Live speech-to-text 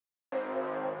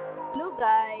Hello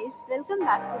guys, welcome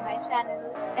back to my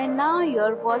channel, and now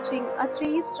you're watching a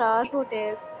 3-star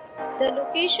hotel. The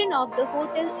location of the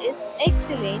hotel is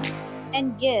excellent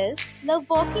and guests love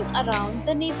walking around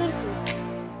the neighborhood.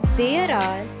 There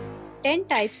are 10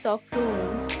 types of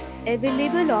rooms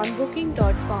available on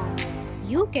booking.com.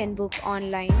 You can book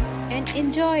online and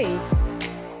enjoy it.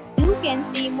 You can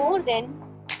see more than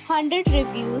 100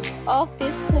 reviews of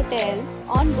this hotel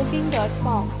on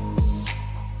booking.com.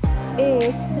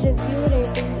 Its review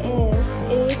rating is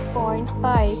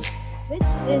 8.5,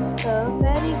 which is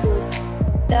very good.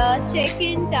 The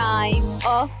check-in time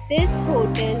of this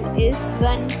hotel is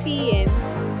 1 p.m.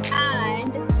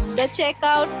 and the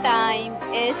checkout time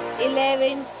is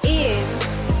 11 a.m.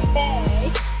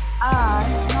 Pets are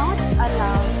not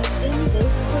allowed in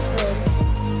this hotel.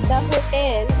 The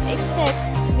hotel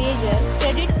accepts major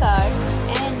credit cards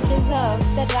and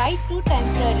reserves the right to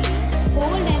temporarily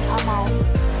hold an amount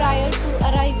prior to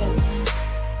arrival.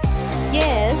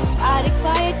 Guests are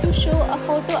required to show a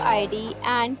photo ID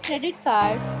and credit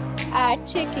card at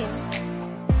check-in.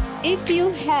 If you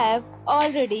have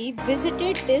already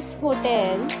visited this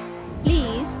hotel,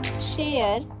 please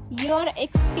share your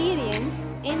experience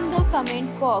in the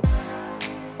comment box.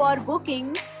 For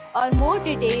booking or more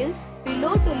details,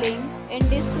 below to link in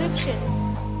description.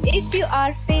 If you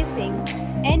are facing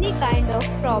any kind of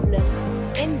problem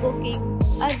in booking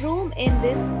a room in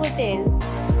this hotel,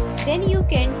 then you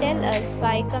can tell us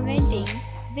by commenting.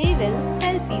 We will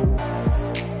help you.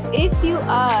 If you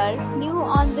are new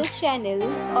on this channel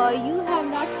or you have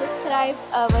not subscribed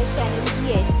our channel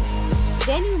yet,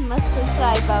 then you must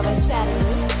subscribe our channel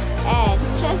and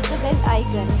press the bell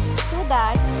icon so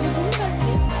that you do not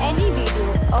miss any video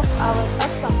of our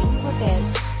upcoming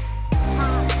hotels.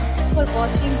 Thanks for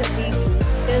watching the video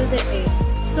till the end.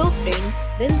 So friends,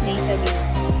 we'll meet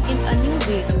again in a new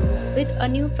video with a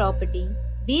new property.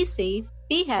 Be safe,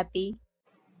 be happy.